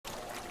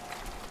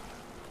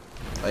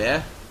Oh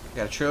yeah?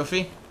 Got a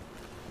trophy?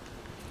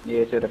 Yeah,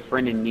 it said a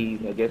friend in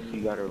need. I guess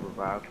you gotta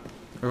revive.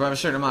 Revive a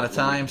certain amount of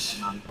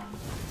times.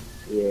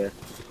 Yeah.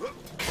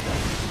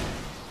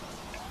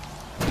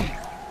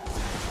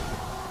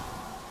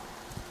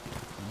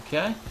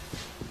 Okay.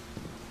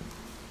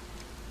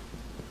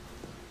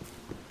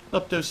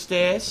 Up those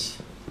stairs.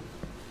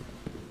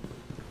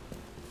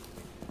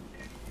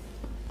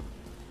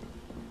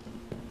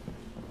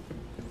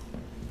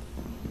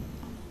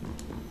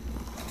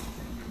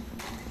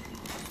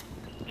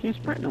 Can't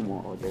sprint no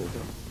more. Oh, there we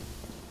go.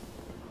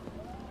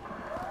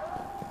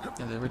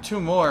 Yeah, there were 2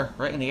 more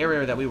right in the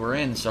area that we were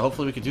in, so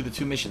hopefully we could do the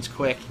 2 missions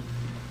quick.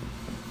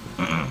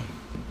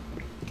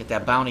 Get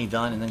that bounty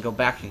done and then go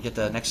back and get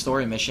the next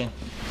story mission.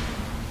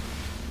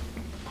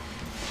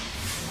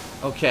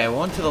 Okay,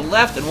 1 to the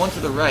left and 1 to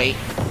the right.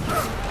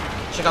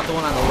 Check out the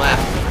one on the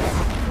left.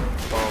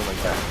 Oh my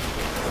god.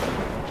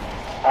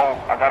 Oh,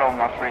 I got on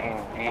my freaking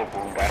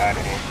vehicle and got out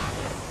of there.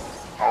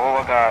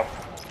 Oh my god.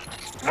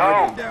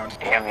 No!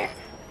 Damn it.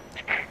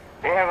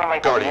 They're having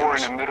like a war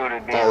in the middle of the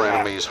day. Our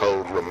enemies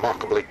hold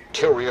remarkably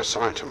curious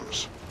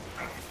items.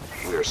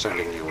 We are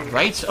sending you in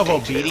Rights of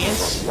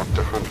obedience? what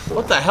to hunt for.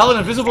 What the hell? An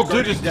invisible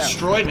dude just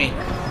destroyed me.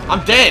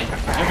 I'm dead.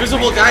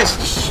 Invisible guys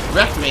just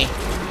wrecked me.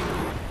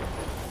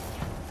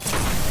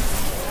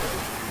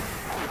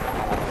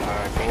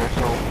 They're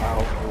so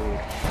powerful.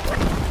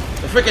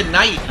 The freaking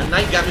knight. A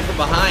knight got me from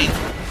behind.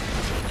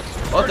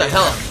 What the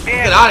hell?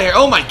 Get out of here.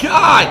 Oh my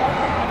god!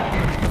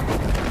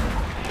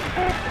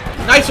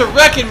 Knights are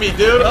wrecking me,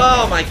 dude.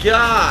 Oh my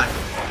god.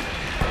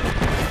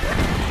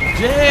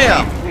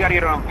 Damn. We gotta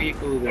get on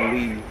vehicles and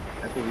leave.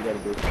 That's what we gotta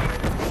do.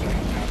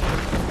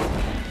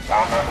 I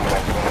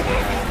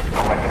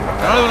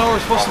don't even know where we're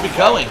supposed to be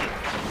going.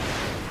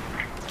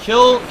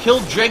 Kill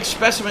Drake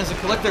specimens and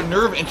collect their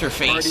nerve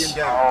interface.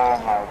 Oh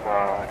my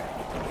god.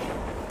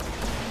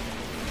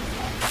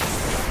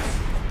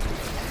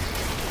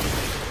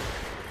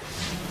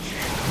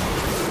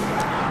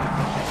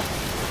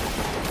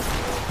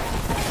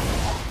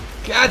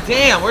 God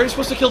damn, where are you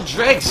supposed to kill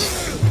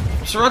dregs?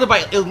 I'm surrounded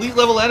by elite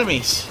level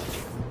enemies.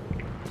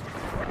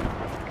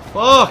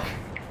 Fuck.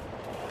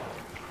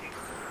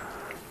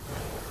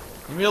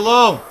 Leave me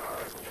alone.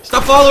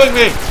 Stop following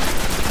me.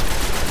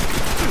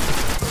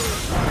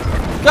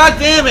 God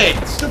damn it.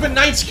 Stupid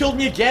knights killed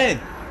me again.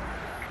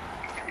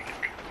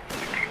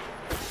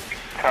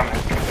 Coming.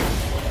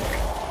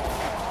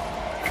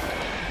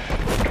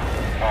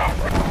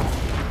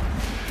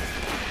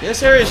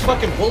 This area is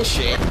fucking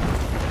bullshit.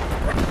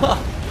 Huh.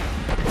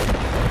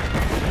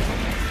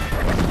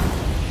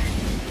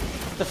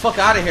 Get the fuck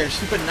out of here,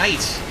 stupid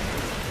knights.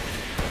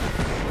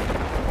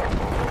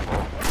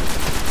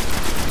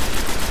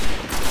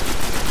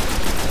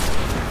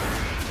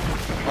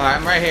 Alright,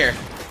 I'm right here.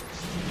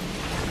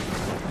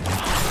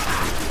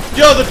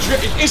 Yo, the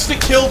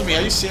instant killed me.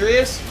 Are you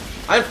serious?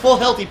 I had full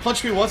health. He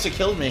punched me once, it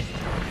killed me.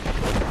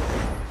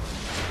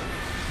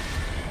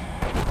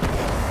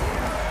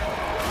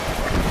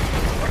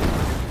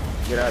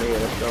 Get out of here.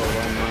 Let's go.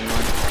 Run, run,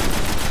 run.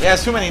 Yeah,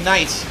 it's too many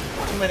knights.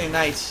 Too many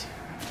knights.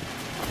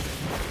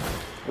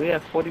 We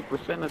have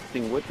 40% of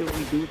thing. What did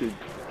we do to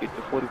get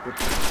to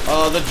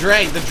 40%?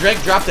 The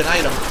dreg dropped an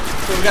item.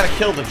 So we gotta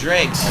kill the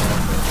dregs.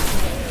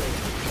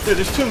 Dude,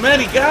 there's too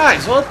many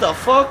guys. What the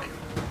fuck?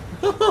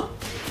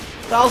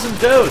 1,000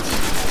 dudes.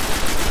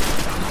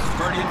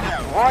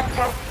 What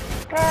the?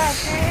 God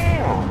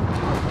damn.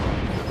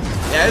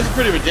 Yeah, this is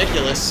pretty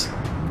ridiculous.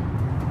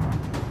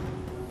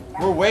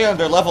 We're way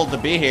under leveled to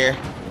be here.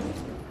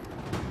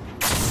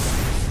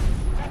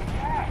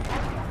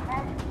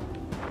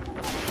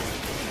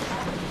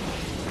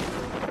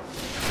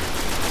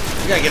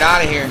 We gotta get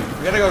out of here.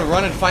 We gotta go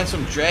run and find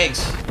some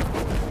dregs.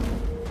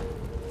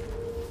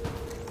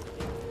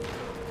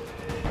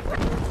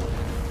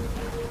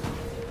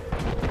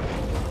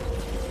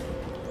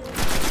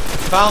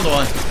 Found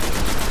one.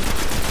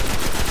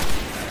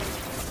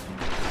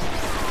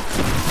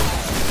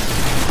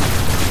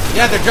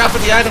 Yeah, they're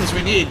dropping the items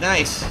we need.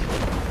 Nice.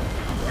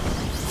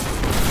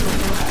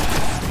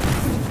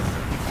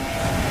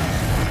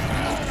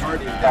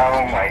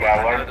 Oh my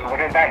god, where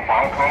did that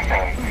bomb come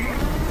from?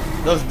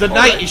 The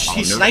knight,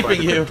 he's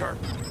sniping you.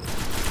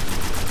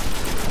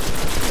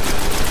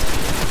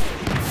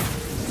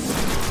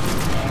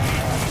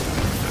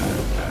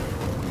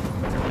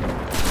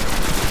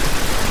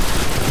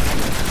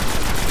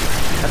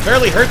 I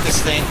barely hurt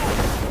this thing.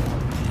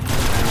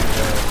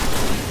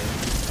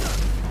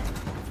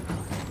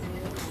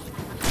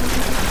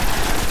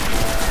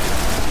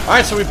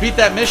 Alright, so we beat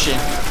that mission.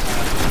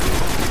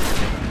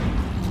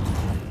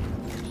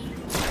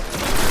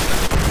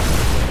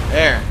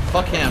 There.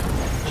 Fuck him.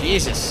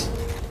 Jesus.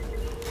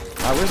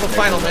 Alright, where's the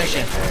final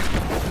mission?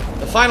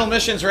 The final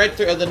mission's right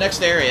through the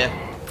next area.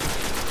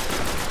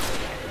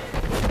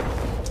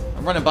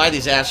 I'm running by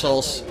these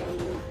assholes.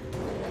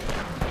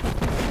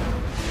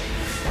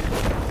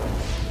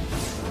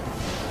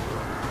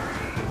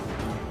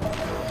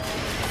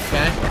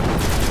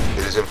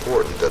 It is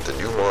important that the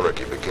new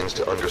monarchy begins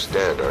to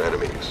understand our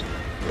enemies.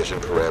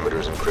 Mission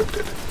parameters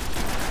encrypted.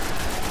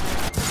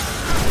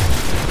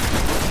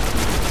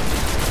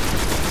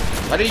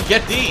 How do you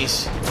get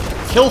these?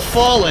 Kill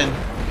Fallen.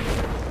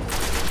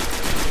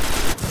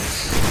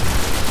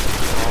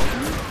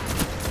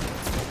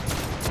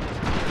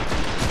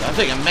 I'm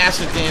taking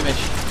massive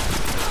damage.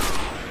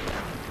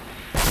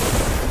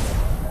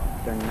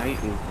 The knight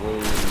is way...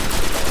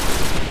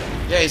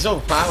 Yeah, he's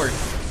overpowered.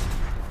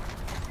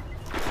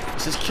 It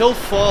says kill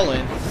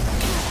Fallen.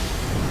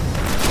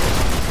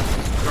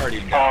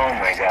 Oh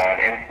my god,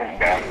 instant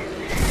death.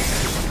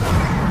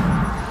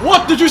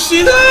 What? Did you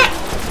see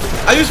that?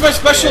 I used my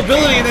special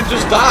ability and then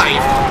just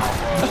died.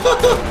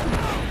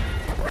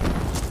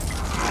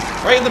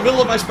 Right in the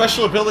middle of my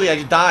special ability,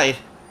 I died.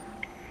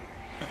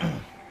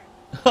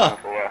 Huh.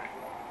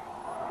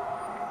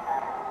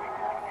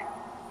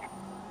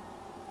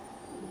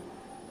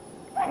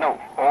 No.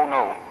 Oh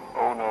no.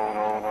 Oh no,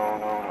 no, no,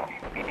 no, no.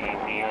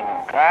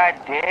 God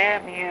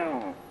damn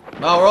you.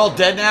 Oh, we're all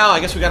dead now? I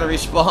guess we gotta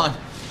respawn.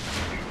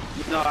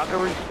 No, I can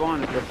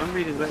respawn. For some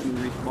reason, let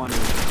me respawn.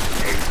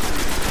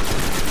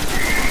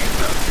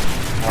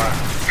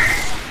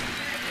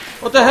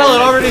 What the hell?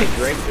 It already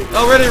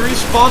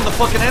respawned the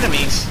fucking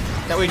enemies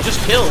that we just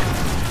killed.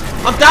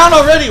 I'm down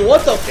already.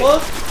 What the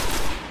fuck?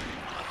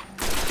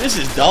 This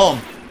is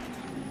dumb.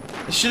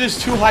 This shit is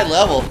too high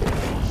level.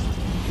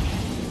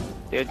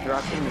 They're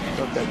dropping the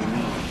stuff that we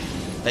need.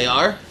 They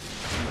are?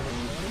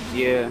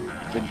 Yeah,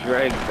 the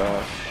drag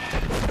dog.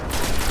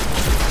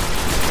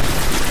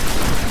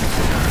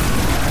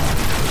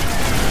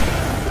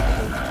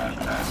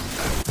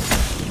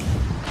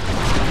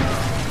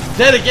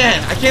 Dead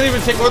again. I can't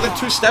even take more than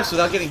 2 steps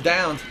without getting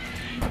downed.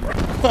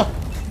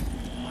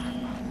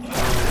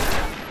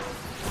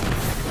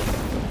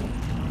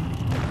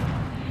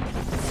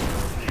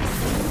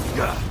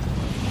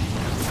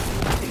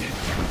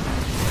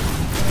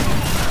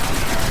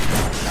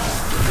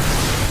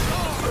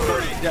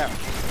 Down.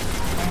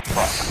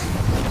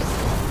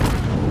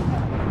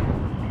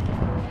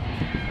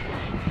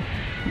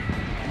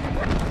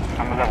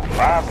 I'm a level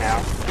 5 now.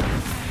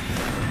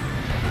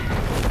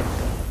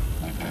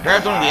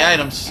 Grabbed one of the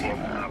items.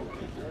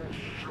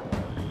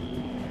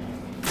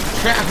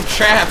 I'm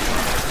trapped.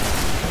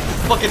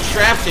 Fucking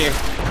trapped here.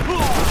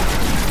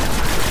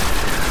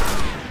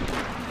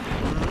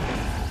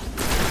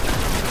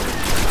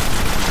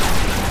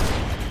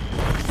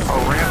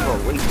 Oh, Rambo,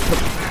 wait.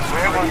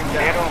 Rambo's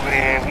dead over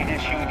there. We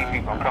just shoot these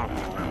people. I'm coming.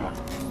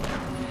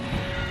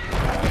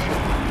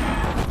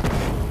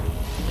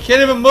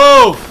 Can't even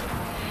move.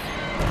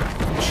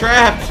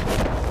 Trapped.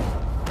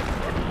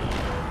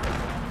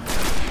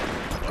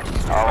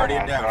 Oh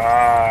my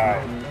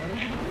god.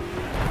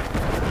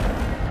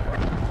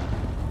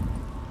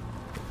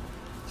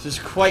 This is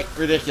quite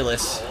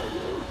ridiculous.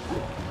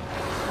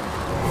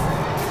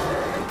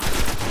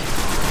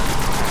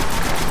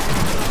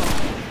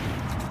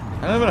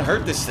 I don't even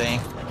hurt this thing.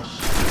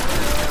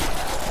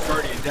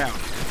 Guardian down.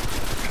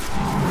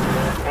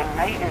 The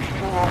knight is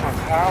too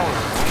overpowered.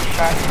 We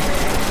shot him.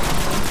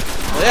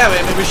 Well, yeah, I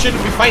mean, we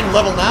shouldn't be fighting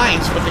level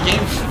 9s, but the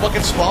game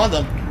fucking spawned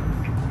them.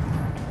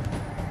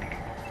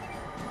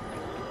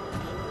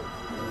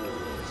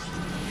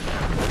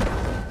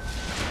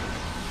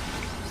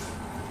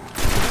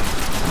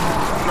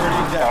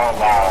 Guardian down. Oh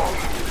wow.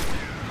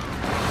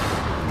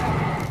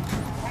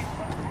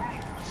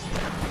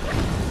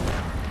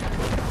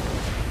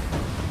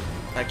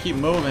 I keep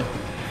moving.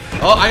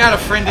 Oh, I got a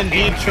friend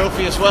indeed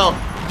trophy as well.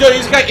 Dude,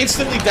 this guy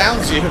instantly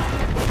downs you.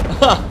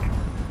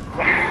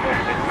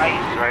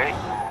 Nice, right?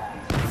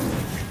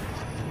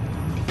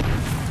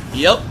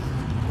 Yep.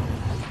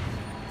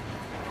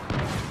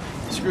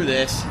 Screw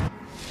this.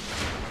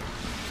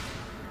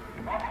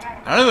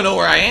 I don't even know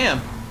where I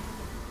am.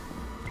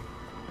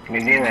 Me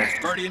neither.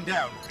 Guardian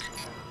down.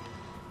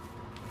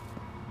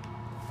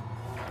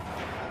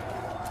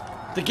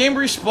 The game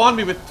respawned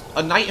me with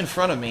a knight in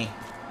front of me.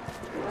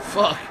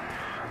 Fuck.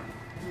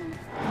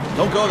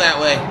 Don't go that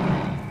way.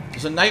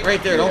 There's a knight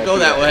right there. Don't go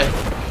that way.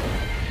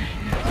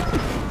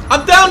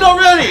 I'm down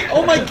already!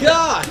 Oh my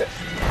god!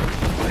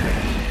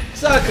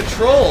 It's out of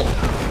control.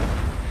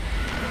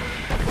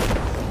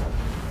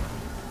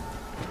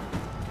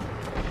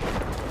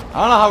 I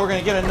don't know how we're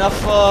gonna get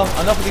enough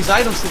of these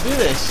items to do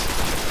this.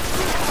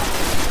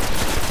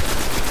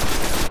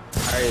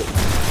 Alright.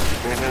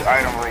 There's an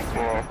item right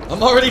there.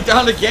 I'm already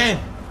down again.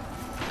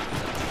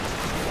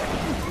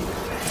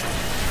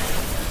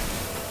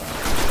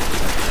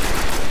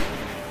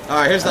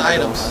 Alright, here's the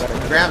items.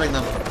 I'm grabbing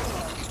them.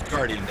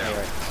 Guardian down.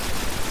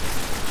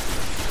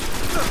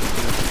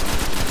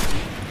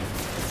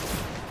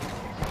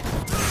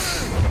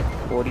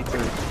 43.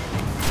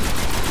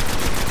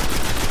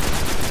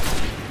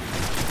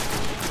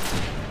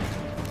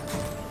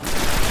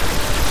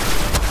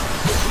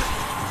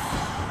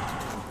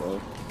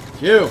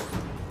 Phew.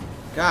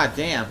 God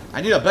damn.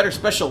 I need a better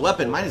special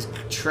weapon. Mine is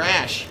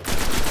trash.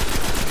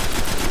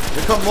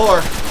 Here come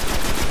more.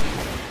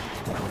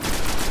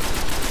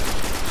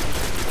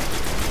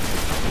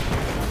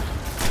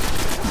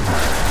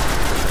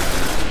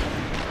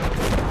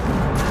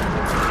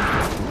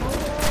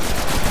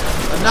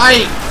 A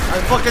knight! A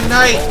fucking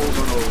knight! Oh,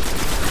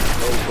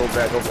 no. Go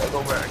back, go back,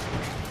 go back.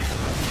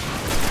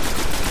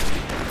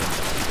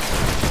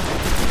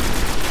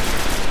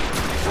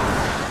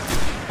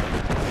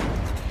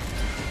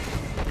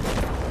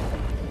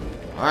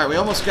 Alright, we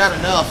almost got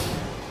enough.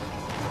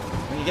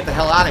 We can get the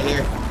hell out of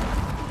here.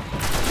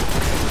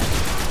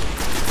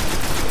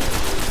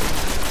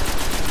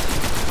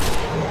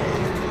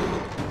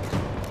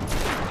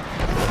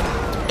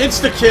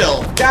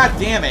 Insta-kill! God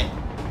damn it!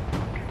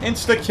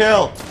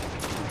 Insta-kill!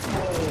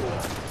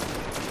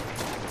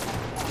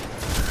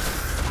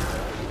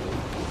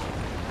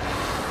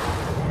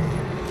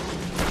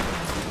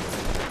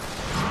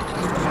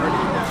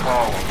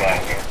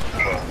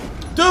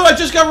 Dude, I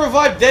just got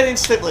revived dead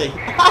instantly!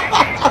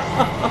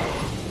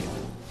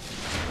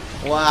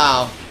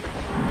 Wow.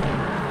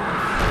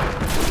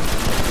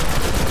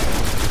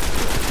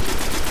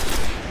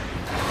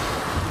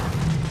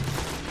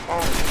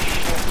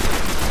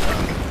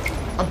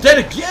 I'm dead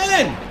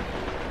again!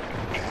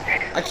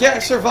 I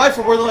can't survive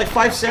for more than like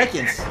 5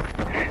 seconds.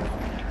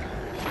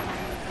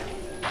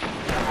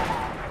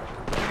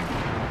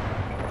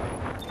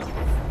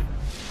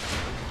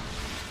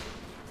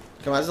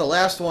 Come on, this is the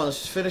last one. Let's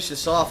just finish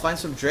this off. Find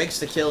some drakes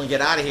to kill and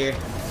get out of here.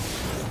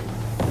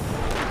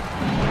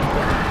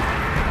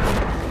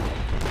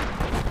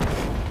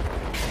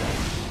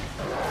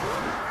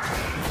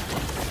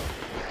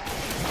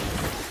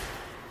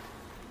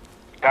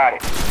 Got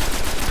it.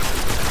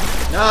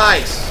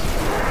 Nice!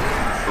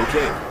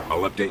 Okay,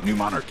 I'll update New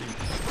Monarchy.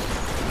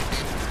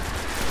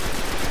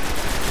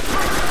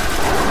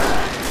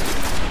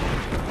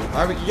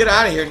 Alright, we can get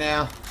out of here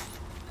now.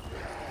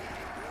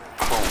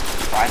 Cool.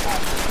 Bye now.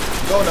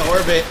 I'm going to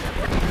orbit.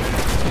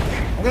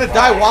 I'm gonna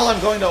die while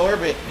I'm going to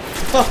orbit.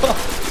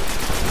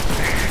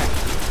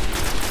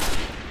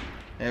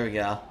 There we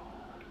go.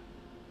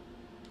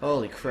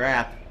 Holy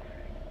crap.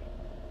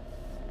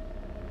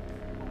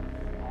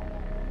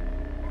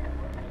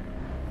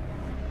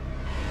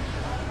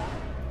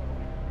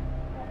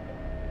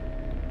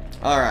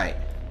 Alright.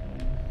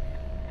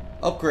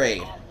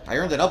 Upgrade. I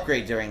earned an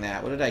upgrade during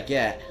that. What did I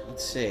get?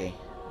 Let's see.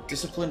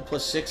 Discipline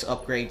 +6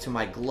 upgrade to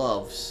my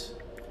gloves.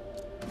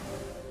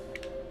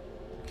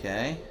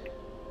 Okay.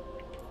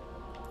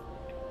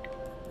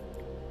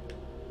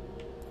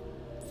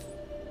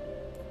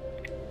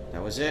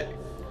 That was it.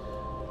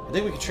 I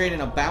think we can trade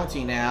in a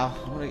bounty now.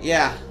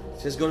 Yeah.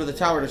 It says go to the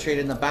tower to trade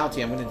in the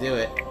bounty. I'm going to do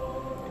it.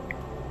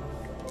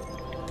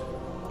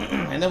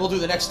 And then we'll do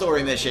the next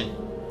story mission.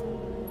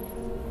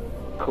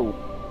 Cool.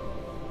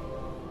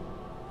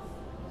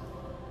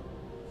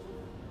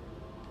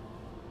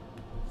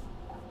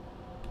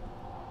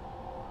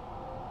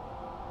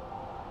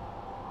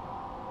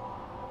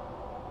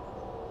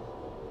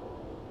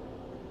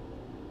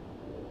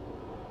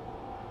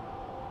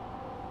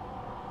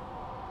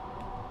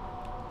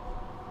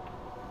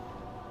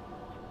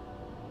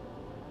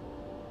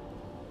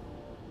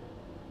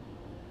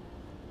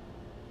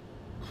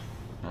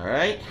 All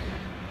right.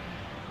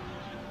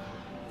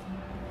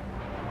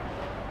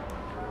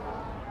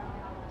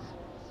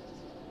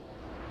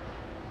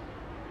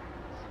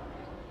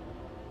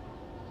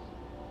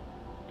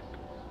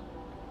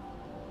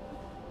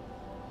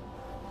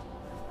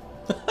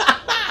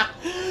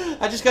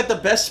 I just got the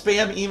best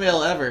spam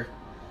email ever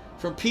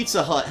from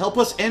Pizza Hut. Help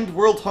us end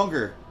world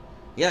hunger.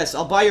 Yes,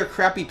 I'll buy your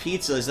crappy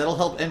pizzas. That'll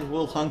help end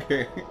world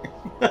hunger.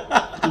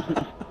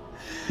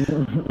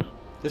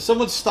 If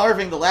someone's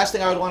starving, the last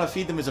thing I would want to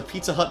feed them is a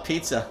Pizza Hut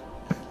pizza.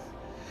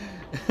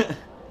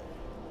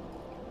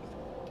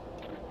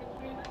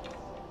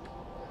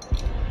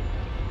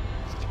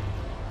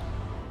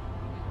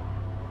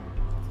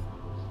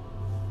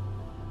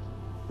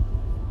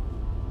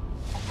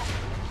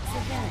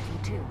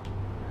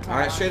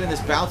 Alright, straight in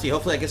this bounty.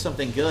 Hopefully I get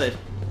something good.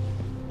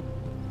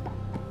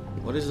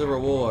 What is the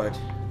reward?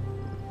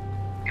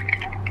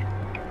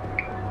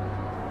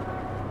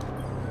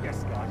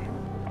 Yes, Guardian.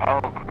 Oh,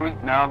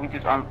 no, we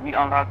just we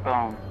unlocked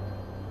I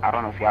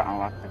don't know if y'all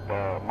unlocked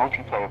the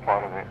multiplayer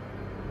part of it.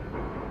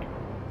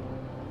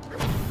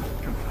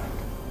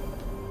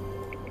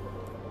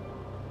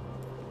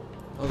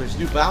 Oh, there's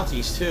new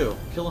bounties too.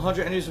 Kill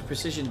 100 enemies with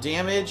precision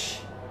damage.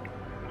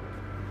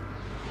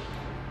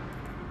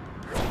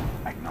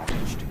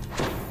 Acknowledged.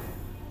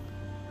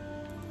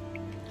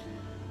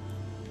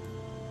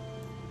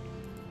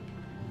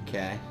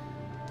 Okay.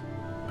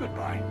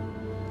 Goodbye.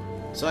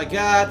 So I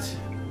got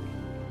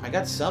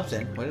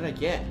something. What did I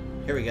get?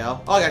 Here we go.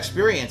 Oh, I got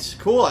experience.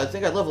 Cool. I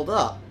think I leveled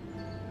up.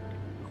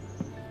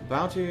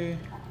 Bounty.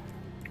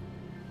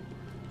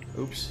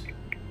 Oops.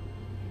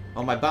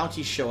 Oh, my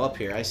bounties show up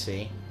here. I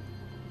see.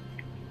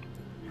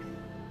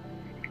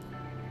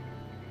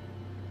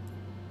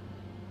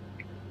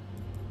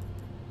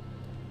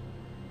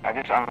 I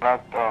just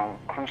unlocked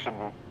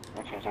Crucible,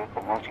 which is a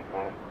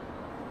multiplayer.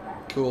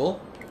 Cool.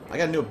 I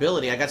got a new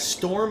ability. I got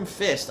Storm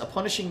Fist, a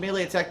punishing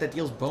melee attack that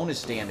deals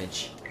bonus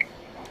damage.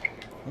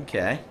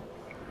 Okay.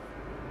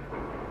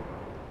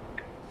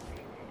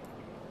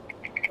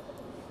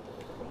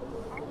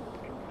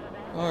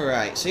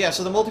 Alright, so yeah,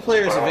 so the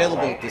multiplayer is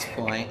available at this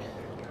point.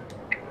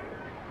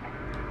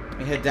 Let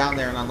me head down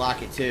there and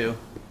unlock it too.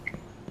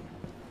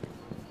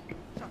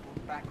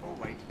 Back or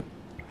wait.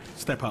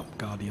 Step up,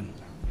 Guardian.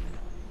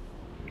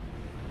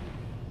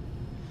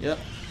 Yep.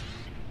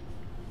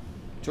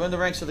 Join the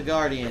ranks of the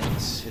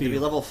Guardians. You have to be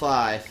level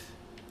 5.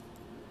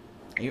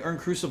 And you earn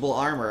Crucible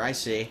armor, I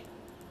see.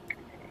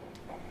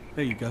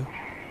 There you go.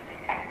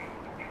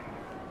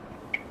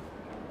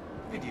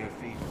 Video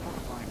feed.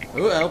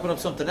 Ooh, I opened up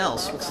something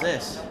else. What's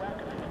this?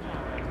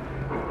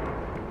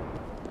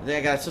 I think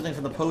I got something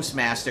from the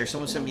postmaster.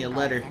 Someone sent me a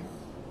letter.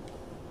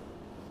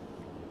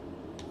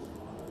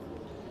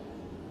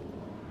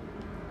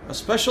 A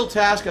special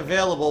task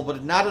available,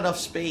 but not enough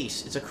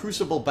space. It's a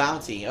Crucible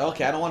bounty.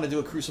 Okay, I don't want to do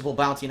a Crucible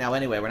bounty now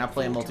anyway. We're not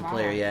playing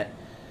multiplayer yet.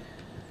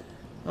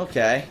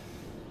 Okay.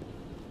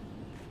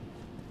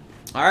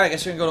 Alright, I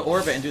guess we're going to go to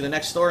orbit and do the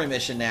next story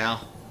mission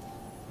now.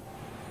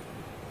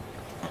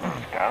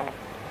 Go.